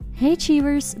Hey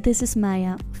Achievers, this is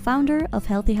Maya, founder of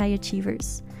Healthy High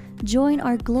Achievers. Join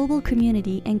our global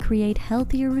community and create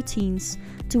healthier routines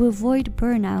to avoid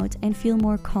burnout and feel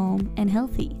more calm and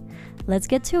healthy. Let's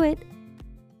get to it.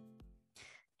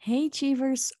 Hey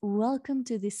Achievers, welcome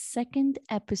to the second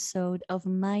episode of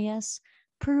Maya's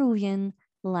Peruvian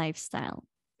Lifestyle.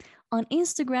 On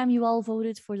Instagram, you all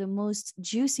voted for the most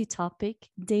juicy topic,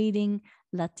 dating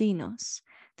Latinos.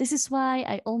 This is why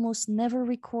I almost never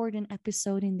record an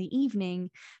episode in the evening,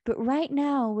 but right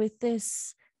now with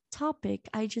this topic,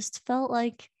 I just felt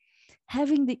like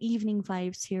having the evening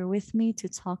vibes here with me to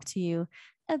talk to you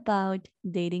about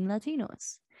dating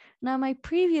Latinos. Now, my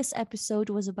previous episode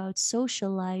was about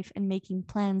social life and making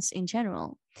plans in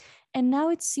general. And now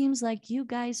it seems like you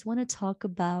guys want to talk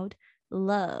about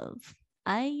love.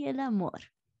 Ay, el amor.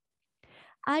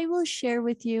 I will share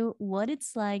with you what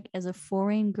it's like as a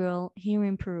foreign girl here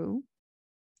in Peru.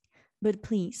 But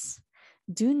please,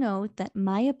 do note that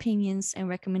my opinions and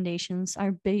recommendations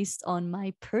are based on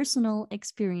my personal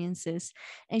experiences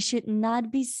and should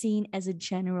not be seen as a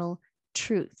general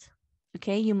truth.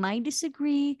 Okay, you might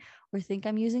disagree or think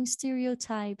I'm using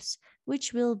stereotypes,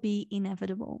 which will be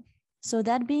inevitable. So,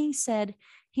 that being said,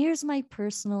 here's my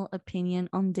personal opinion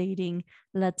on dating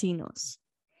Latinos.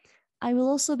 I will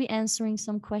also be answering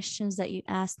some questions that you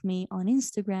asked me on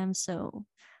Instagram. So,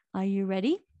 are you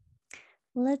ready?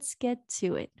 Let's get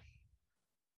to it.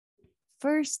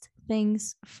 First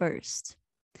things first.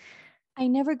 I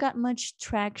never got much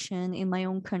traction in my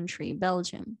own country,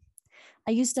 Belgium.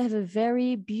 I used to have a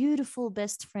very beautiful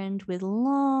best friend with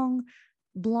long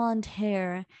blonde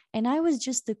hair, and I was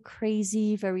just the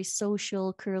crazy, very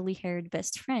social, curly haired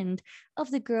best friend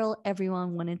of the girl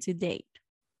everyone wanted to date.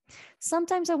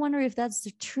 Sometimes I wonder if that's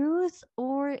the truth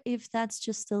or if that's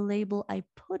just a label I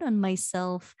put on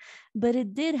myself. But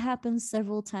it did happen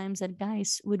several times that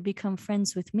guys would become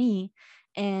friends with me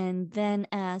and then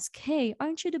ask, "Hey,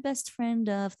 aren't you the best friend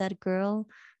of that girl?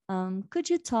 Could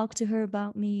you talk to her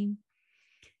about me?"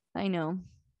 I know.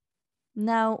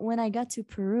 Now, when I got to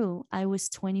Peru, I was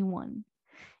 21.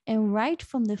 And right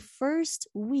from the first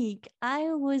week,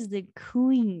 I was the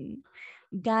queen.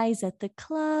 Guys at the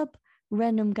club,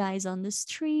 random guys on the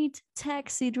street,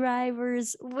 taxi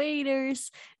drivers, waiters,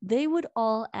 they would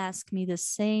all ask me the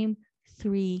same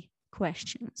three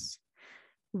questions.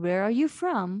 Where are you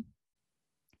from?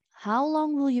 How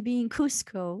long will you be in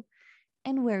Cusco?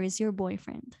 And where is your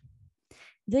boyfriend?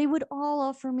 They would all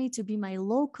offer me to be my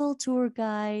local tour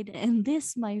guide, and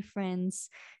this, my friends,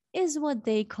 is what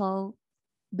they call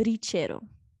brichero.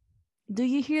 Do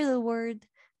you hear the word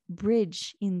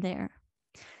bridge in there?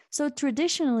 So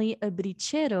traditionally, a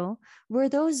brichero were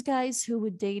those guys who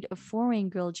would date a foreign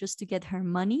girl just to get her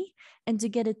money and to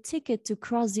get a ticket to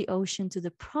cross the ocean to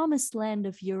the promised land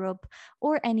of Europe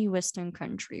or any Western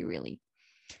country, really.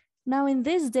 Now, in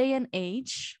this day and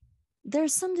age,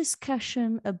 there's some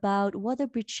discussion about what a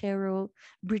brichero,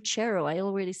 I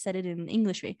already said it in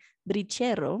English way,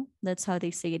 brichero, that's how they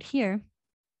say it here,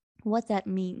 what that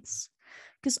means.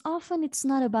 Because often it's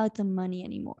not about the money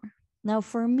anymore. Now,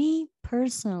 for me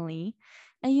personally,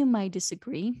 and you might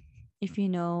disagree if you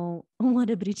know what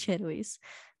a brichero is.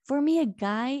 For me, a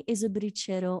guy is a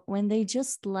brichero when they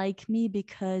just like me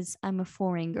because I'm a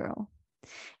foreign girl.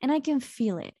 And I can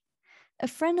feel it. A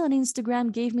friend on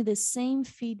Instagram gave me the same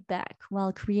feedback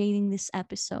while creating this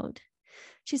episode.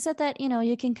 She said that,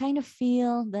 you can kind of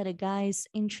feel that a guy's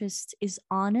interest is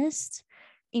honest,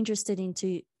 interested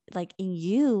into like in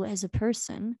you as a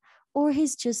person, or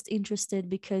he's just interested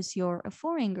because you're a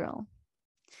foreign girl.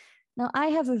 Now, I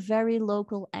have a very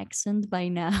local accent by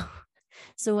now.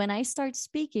 So when I start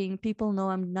speaking, people know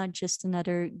I'm not just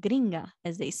another gringa,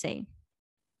 as they say.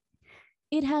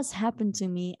 It has happened to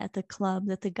me at the club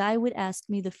that the guy would ask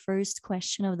me the first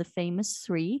question of the famous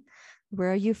three: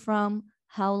 where are you from?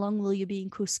 How long will you be in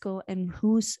Cusco? And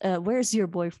where's your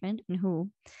boyfriend and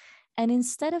who? And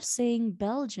instead of saying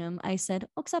Belgium, I said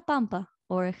Oxapampa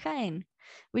or Jaén,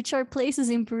 which are places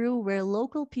in Peru where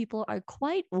local people are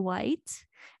quite white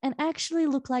and actually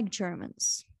look like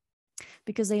Germans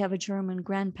because they have a German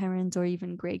grandparent or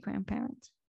even great grandparent.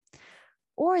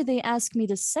 Or they ask me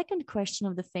the second question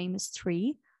of the famous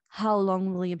three: how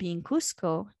long will you be in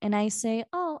Cusco? And I say,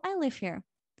 oh, I live here.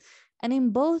 And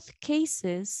in both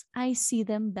cases, I see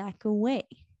them back away.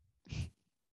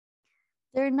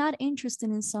 They're not interested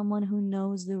in someone who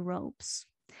knows the ropes.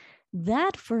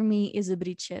 That for me is a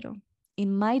brichero.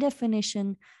 In my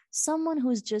definition, someone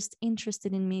who's just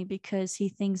interested in me because he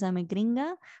thinks I'm a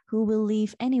gringa who will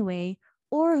leave anyway,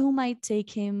 or who might take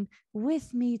him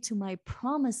with me to my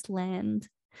promised land.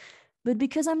 But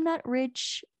because I'm not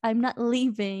rich, I'm not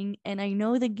leaving, and I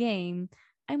know the game,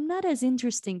 I'm not as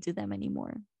interesting to them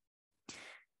anymore.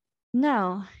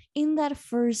 Now, in that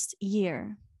first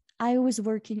year, I was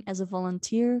working as a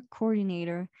volunteer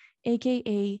coordinator,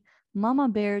 aka Mama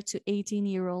Bear to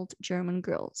 18-year-old German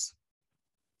girls.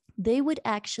 They would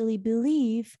actually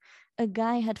believe a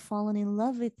guy had fallen in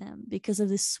love with them because of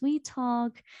the sweet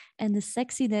talk and the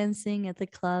sexy dancing at the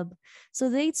club. So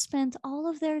they'd spent all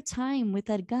of their time with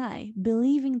that guy,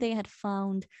 believing they had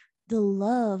found the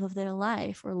love of their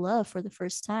life or love for the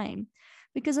first time.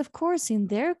 Because, of course, in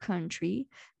their country,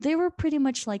 they were pretty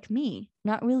much like me,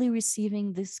 not really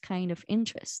receiving this kind of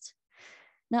interest.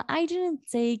 Now, I didn't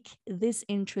take this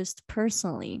interest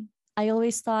personally. I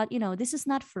always thought, this is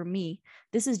not for me.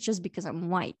 This is just because I'm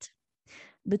white.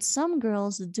 But some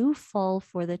girls do fall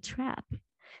for the trap.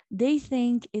 They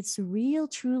think it's real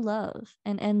true love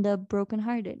and end up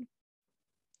brokenhearted.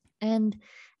 And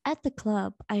at the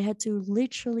club, I had to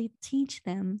literally teach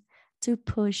them to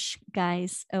push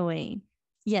guys away.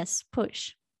 Yes,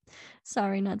 push.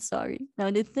 Sorry, not sorry.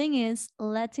 Now, the thing is,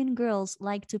 Latin girls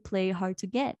like to play hard to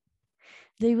get.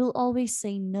 They will always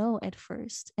say no at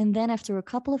first, and then after a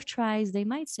couple of tries, they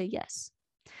might say yes.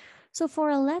 So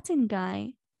for a Latin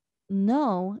guy,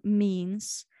 no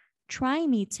means try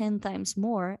me 10 times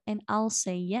more and I'll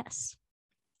say yes.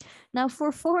 Now,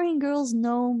 for foreign girls,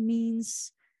 no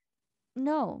means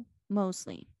no,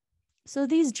 mostly. So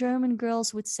these German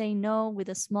girls would say no with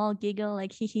a small giggle,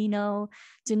 like, hee hee, no,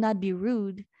 do not be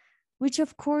rude, which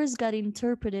of course got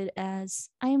interpreted as,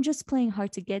 I am just playing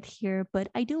hard to get here, but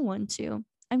I do want to.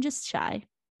 I'm just shy.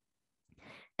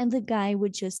 And the guy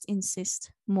would just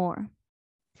insist more.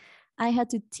 I had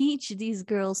to teach these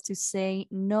girls to say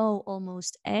no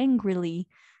almost angrily,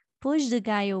 push the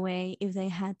guy away if they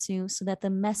had to, so that the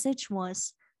message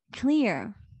was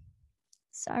clear.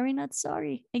 Sorry, not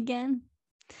sorry, again.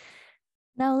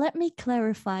 Now, let me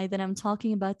clarify that I'm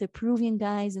talking about the Peruvian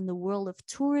guys in the world of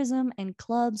tourism and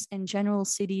clubs and general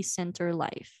city center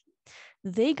life.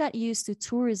 They got used to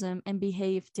tourism and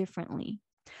behave differently.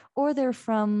 Or they're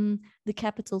from the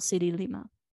capital city, Lima.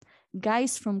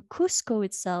 Guys from Cusco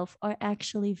itself are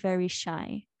actually very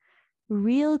shy.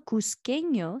 Real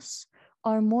Cusqueños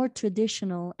are more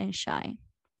traditional and shy.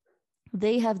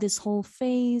 They have this whole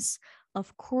phase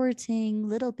of courting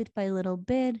little bit by little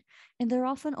bit, and they're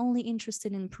often only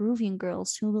interested in Peruvian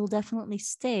girls who will definitely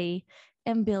stay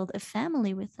and build a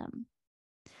family with them.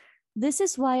 This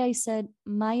is why I said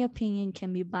my opinion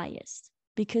can be biased,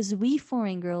 because we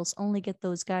foreign girls only get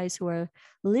those guys who are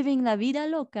living la vida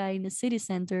loca in the city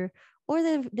center,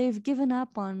 or they've given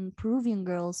up on Peruvian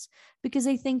girls because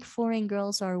they think foreign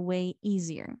girls are way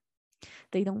easier.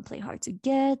 They don't play hard to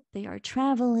get, they are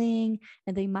traveling,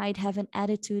 and they might have an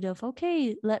attitude of,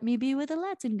 okay, let me be with a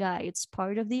Latin guy. It's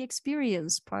part of the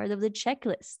experience, part of the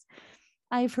checklist.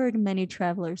 I've heard many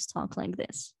travelers talk like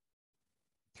this.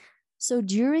 So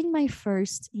during my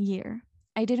first year,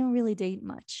 I didn't really date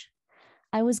much.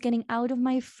 I was getting out of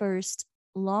my first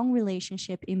long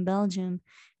relationship in Belgium,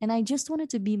 and I just wanted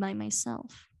to be by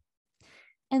myself.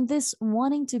 And this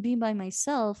wanting to be by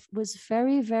myself was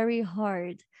very, very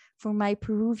hard for my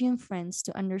Peruvian friends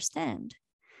to understand.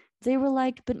 They were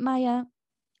like, but Maya,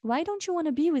 why don't you want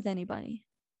to be with anybody?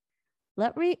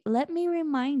 Let me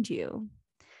remind you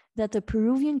that the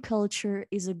Peruvian culture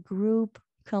is a group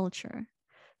culture.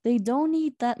 They don't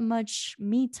need that much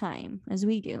me time as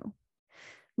we do.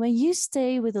 When you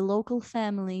stay with a local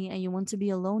family and you want to be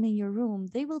alone in your room,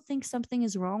 they will think something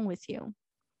is wrong with you.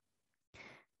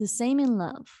 The same in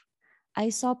love. I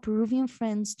saw Peruvian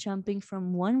friends jumping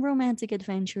from one romantic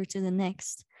adventure to the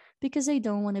next because they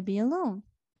don't want to be alone.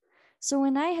 So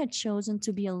when I had chosen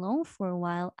to be alone for a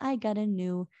while, I got a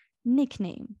new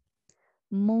nickname,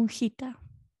 Monjita,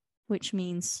 which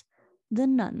means the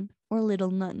nun or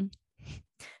little nun.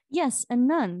 Yes, a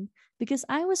nun, because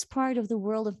I was part of the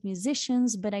world of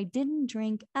musicians, but I didn't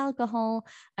drink alcohol.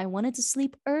 I wanted to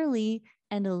sleep early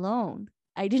and alone.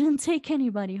 I didn't take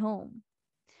anybody home.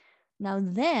 Now,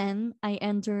 then I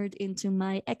entered into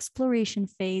my exploration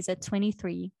phase at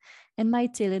 23, and my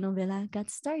telenovela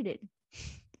got started.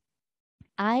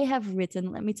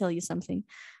 Let me tell you something.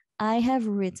 I have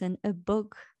written a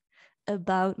book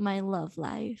about my love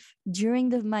life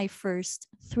during my first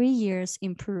 3 years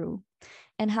in Peru,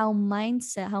 and how my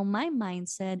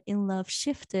mindset in love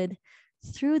shifted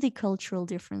through the cultural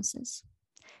differences.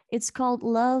 It's called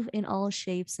Love in All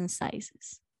Shapes and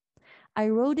Sizes. I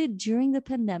wrote it during the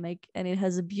pandemic, and it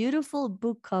has a beautiful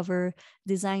book cover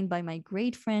designed by my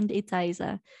great friend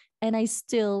Itaiza, and I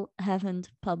still haven't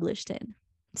published it.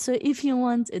 So if you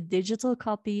want a digital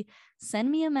copy, send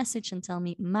me a message and tell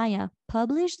me, Maya,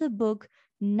 publish the book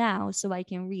now so I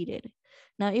can read it.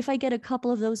 Now, if I get a couple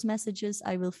of those messages,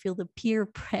 I will feel the peer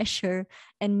pressure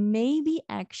and maybe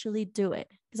actually do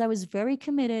it because I was very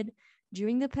committed.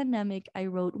 During the pandemic, I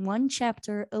wrote one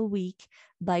chapter a week.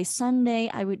 By Sunday,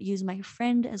 I would use my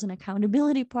friend as an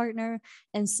accountability partner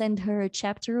and send her a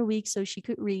chapter a week so she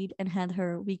could read and had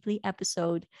her weekly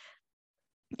episode.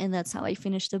 And that's how I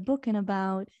finished the book in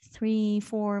about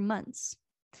 3-4 months.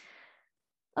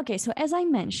 Okay, so as I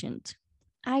mentioned,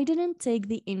 I didn't take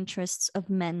the interests of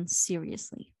men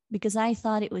seriously because I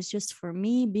thought it was just for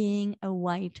me being a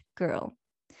white girl.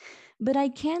 But I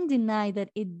can't deny that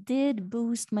it did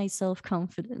boost my self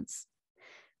confidence.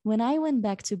 When I went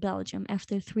back to Belgium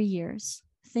after 3 years,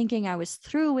 thinking I was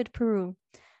through with Peru,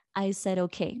 I said,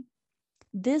 okay,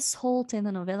 this whole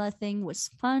telenovela thing was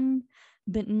fun,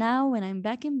 but now when I'm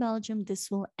back in Belgium,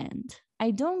 this will end. I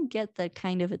don't get that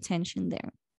kind of attention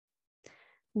there.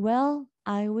 Well,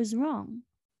 I was wrong.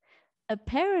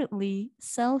 Apparently,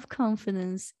 self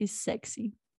confidence is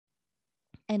sexy.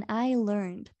 And I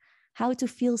learned how to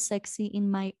feel sexy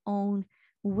in my own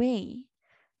way,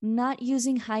 not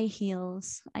using high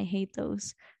heels. I hate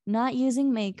those. Not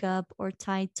using makeup or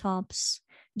tight tops,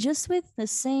 just with the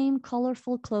same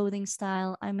colorful clothing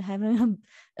style. I'm having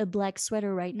a black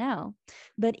sweater right now.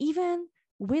 But even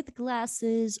with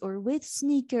glasses or with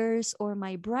sneakers or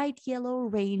my bright yellow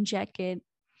rain jacket.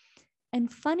 And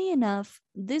funny enough,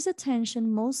 this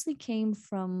attention mostly came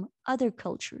from other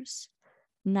cultures,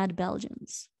 not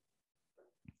Belgians.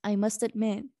 I must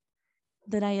admit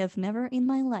that I have never in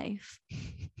my life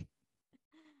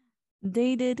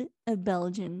dated a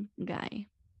Belgian guy.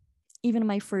 Even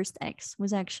my first ex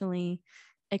was actually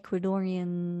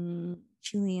Ecuadorian,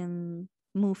 Chilean,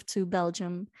 moved to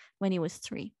Belgium when he was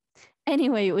 3.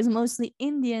 Anyway, it was mostly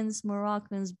Indians,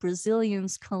 Moroccans,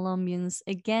 Brazilians, Colombians,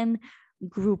 again,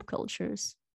 group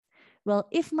cultures. Well,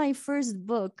 if my first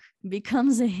book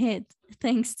becomes a hit,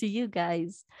 thanks to you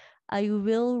guys, I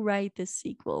will write the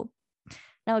sequel.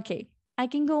 Now, okay, I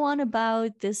can go on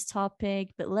about this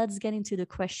topic, but let's get into the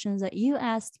questions that you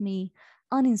asked me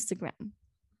on Instagram.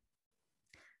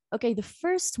 Okay, the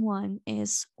first one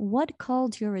is what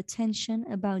called your attention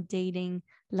about dating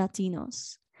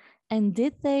Latinos? And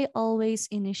did they always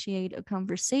initiate a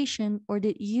conversation or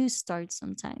did you start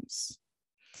sometimes?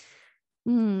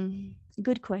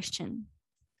 Good question.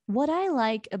 What I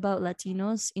like about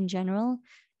Latinos in general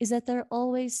is that there's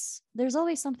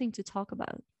always something to talk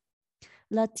about.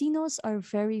 Latinos are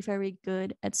very, very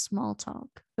good at small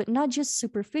talk, but not just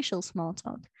superficial small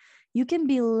talk. You can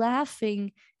be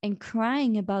laughing and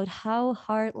crying about how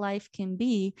hard life can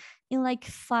be in like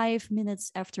 5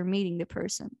 minutes after meeting the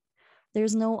person.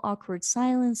 There's no awkward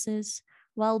silences,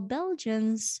 while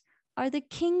Belgians are the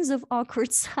kings of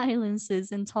awkward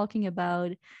silences and talking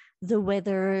about the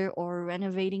weather or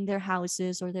renovating their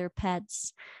houses or their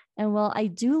pets. And while I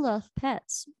do love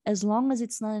pets, as long as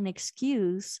it's not an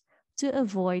excuse to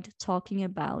avoid talking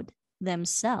about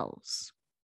themselves.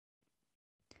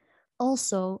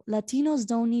 Also, Latinos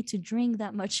don't need to drink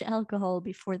that much alcohol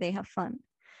before they have fun,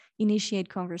 initiate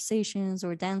conversations,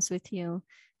 or dance with you.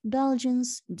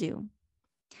 Belgians do.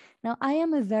 Now, I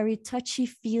am a very touchy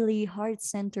feely, heart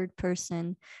centered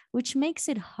person, which makes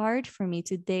it hard for me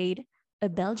to date a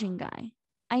Belgian guy.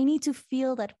 I need to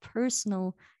feel that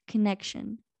personal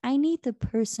connection. I need the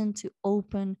person to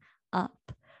open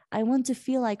up. I want to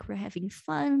feel like we're having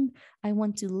fun. I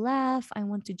want to laugh. I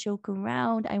want to joke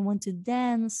around. I want to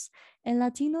dance. And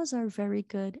Latinos are very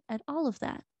good at all of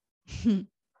that.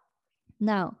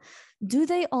 Now, do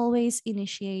they always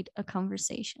initiate a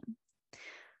conversation?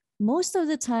 Most of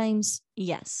the times,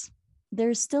 yes.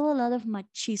 There's still a lot of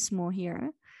machismo here,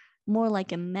 more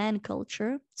like a man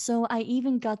culture. So I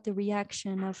even got the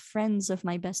reaction of friends of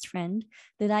my best friend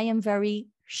that I am very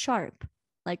sharp,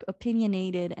 like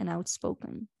opinionated and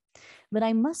outspoken. But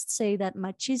I must say that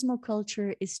machismo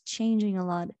culture is changing a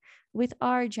lot with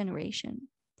our generation.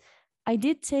 I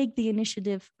did take the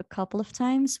initiative a couple of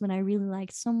times when I really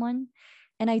liked someone,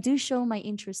 and I do show my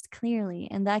interest clearly,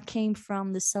 and that came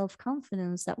from the self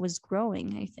confidence that was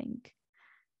growing, I think.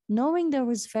 Knowing there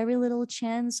was very little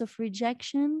chance of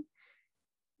rejection,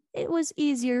 it was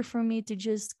easier for me to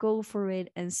just go for it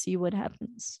and see what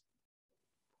happens.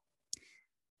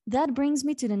 That brings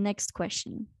me to the next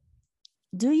question.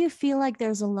 Do you feel like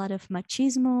there's a lot of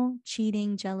machismo,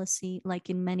 cheating, jealousy, like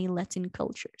in many Latin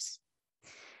cultures?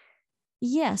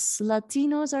 Yes,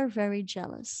 Latinos are very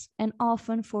jealous, and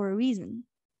often for a reason.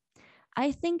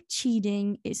 I think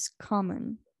cheating is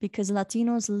common because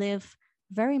Latinos live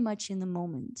very much in the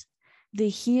moment, the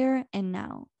here and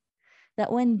now.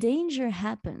 That when danger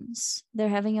happens, they're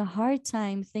having a hard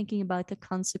time thinking about the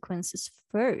consequences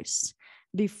first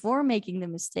before making the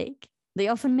mistake. They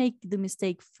often make the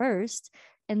mistake first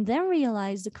and then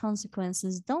realize the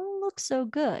consequences don't look so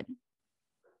good.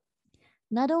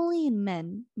 Not only in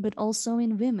men, but also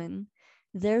in women,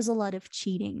 there's a lot of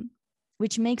cheating,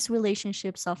 which makes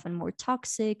relationships often more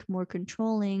toxic, more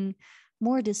controlling,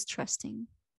 more distrusting.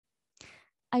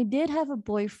 I did have a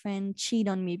boyfriend cheat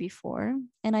on me before,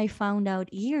 and I found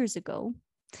out years ago.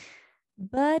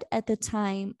 But at the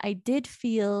time, I did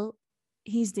feel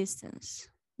his distance,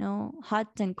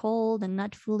 hot and cold and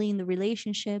not fully in the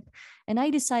relationship. And I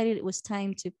decided it was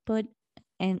time to put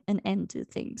an end to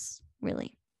things,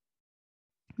 really.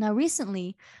 Now,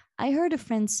 recently, I heard a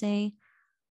friend say,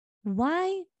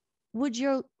 why would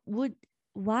your would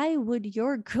why would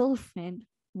your girlfriend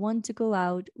want to go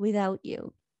out without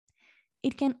you?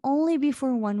 It can only be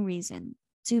for one reason,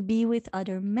 to be with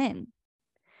other men.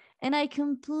 And I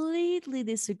completely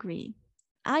disagree.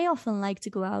 I often like to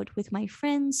go out with my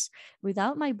friends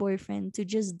without my boyfriend to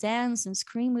just dance and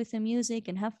scream with the music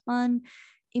and have fun.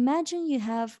 Imagine you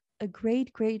have a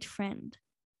great, great friend.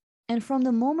 And from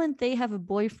the moment they have a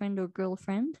boyfriend or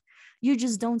girlfriend, you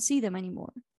just don't see them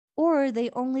anymore. Or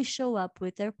they only show up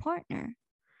with their partner.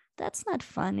 That's not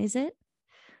fun, is it?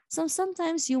 So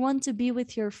sometimes you want to be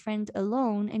with your friend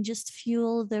alone and just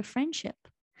fuel their friendship.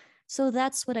 So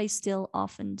that's what I still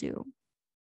often do.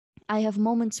 I have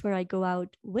moments where I go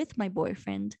out with my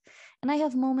boyfriend, and I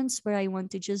have moments where I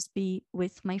want to just be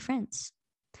with my friends.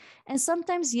 And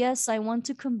sometimes, yes, I want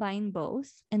to combine both,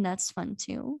 and that's fun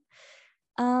too.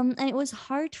 And it was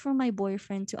hard for my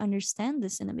boyfriend to understand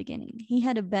this in the beginning. He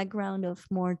had a background of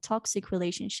more toxic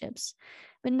relationships,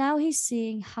 but now he's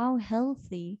seeing how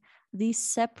healthy these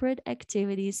separate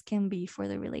activities can be for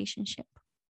the relationship.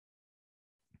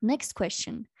 Next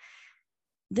question.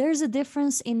 There's a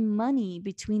difference in money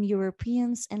between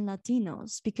Europeans and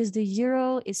Latinos because the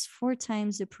euro is 4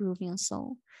 times the Peruvian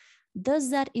sol.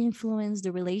 Does that influence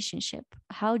the relationship?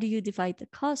 How do you divide the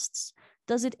costs?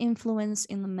 Does it influence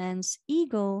in the man's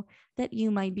ego that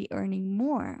you might be earning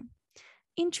more?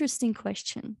 Interesting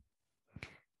question.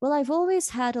 Well, I've always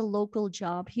had a local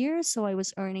job here, so I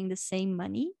was earning the same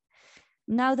money.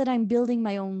 Now that I'm building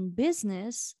my own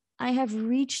business, I have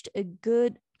reached a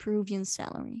good Peruvian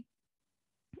salary.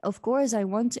 Of course, I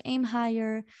want to aim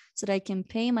higher so that I can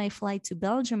pay my flight to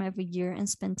Belgium every year and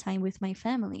spend time with my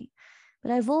family.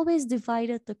 But I've always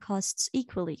divided the costs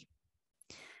equally.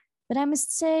 But I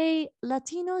must say,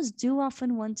 Latinos do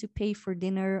often want to pay for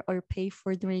dinner or pay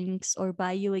for drinks or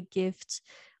buy you a gift,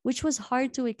 which was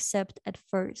hard to accept at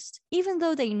first. Even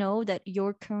though they know that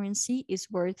your currency is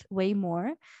worth way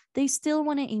more, they still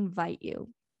want to invite you.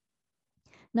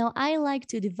 Now, I like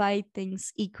to divide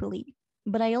things equally,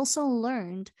 but I also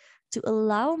learned to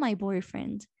allow my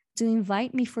boyfriend to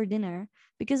invite me for dinner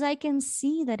because I can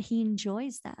see that he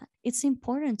enjoys that. It's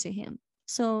important to him.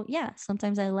 So, yeah,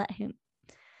 sometimes I let him.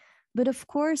 But of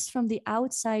course, from the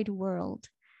outside world,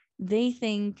 they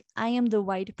think I am the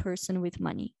white person with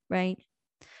money, right?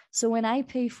 So when I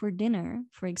pay for dinner,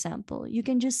 for example, you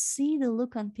can just see the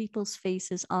look on people's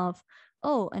faces of,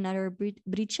 oh, another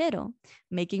brichero,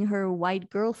 making her white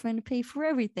girlfriend pay for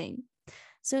everything.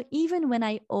 So even when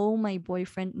I owe my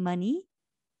boyfriend money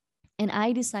and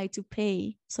I decide to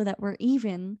pay so that we're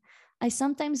even, I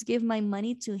sometimes give my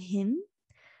money to him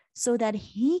so that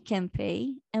he can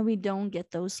pay and we don't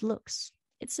get those looks.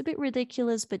 It's a bit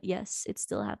ridiculous, but yes, it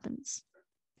still happens.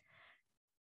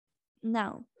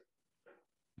 Now,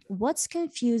 what's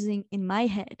confusing in my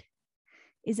head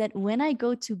is that when I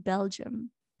go to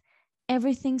Belgium,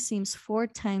 everything seems 4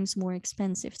 times more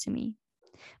expensive to me.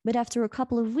 But after a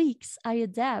couple of weeks, I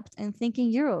adapt and think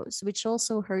in euros, which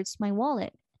also hurts my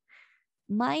wallet.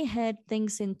 My head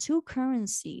thinks in two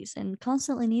currencies and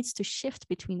constantly needs to shift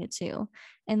between the two,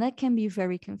 and that can be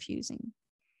very confusing.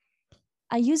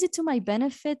 I use it to my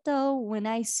benefit though when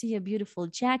I see a beautiful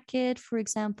jacket, for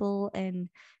example, and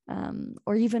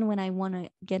or even when I want to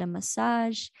get a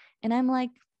massage, and I'm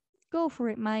like, go for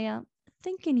it, Maya.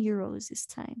 Think in euros this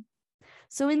time.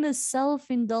 So in the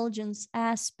self-indulgence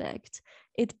aspect,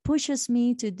 it pushes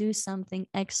me to do something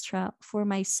extra for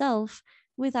myself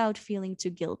without feeling too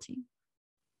guilty.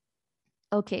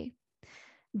 Okay,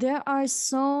 there are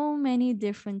so many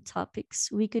different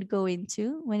topics we could go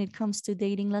into when it comes to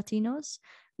dating Latinos,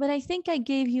 but I think I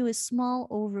gave you a small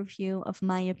overview of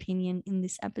my opinion in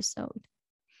this episode.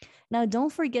 Now,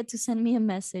 don't forget to send me a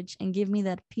message and give me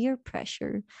that peer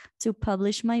pressure to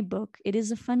publish my book. It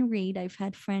is a fun read. I've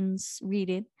had friends read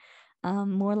it,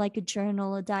 more like a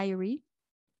journal, a diary.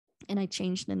 And I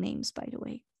changed the names, by the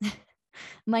way.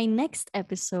 My next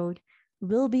episode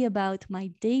will be about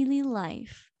my daily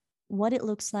life, what it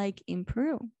looks like in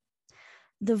Peru.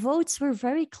 The votes were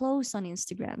very close on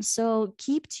Instagram. So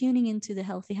keep tuning into the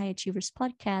Healthy High Achievers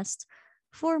podcast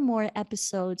for more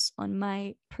episodes on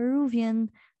my Peruvian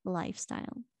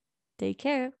lifestyle. Take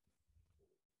care.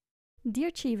 Dear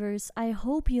Achievers, I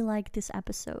hope you liked this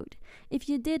episode. If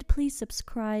you did, please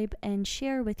subscribe and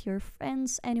share with your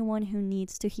friends, anyone who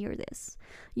needs to hear this.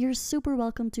 You're super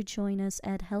welcome to join us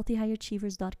at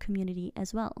healthyhighachievers.community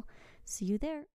as well. See you there.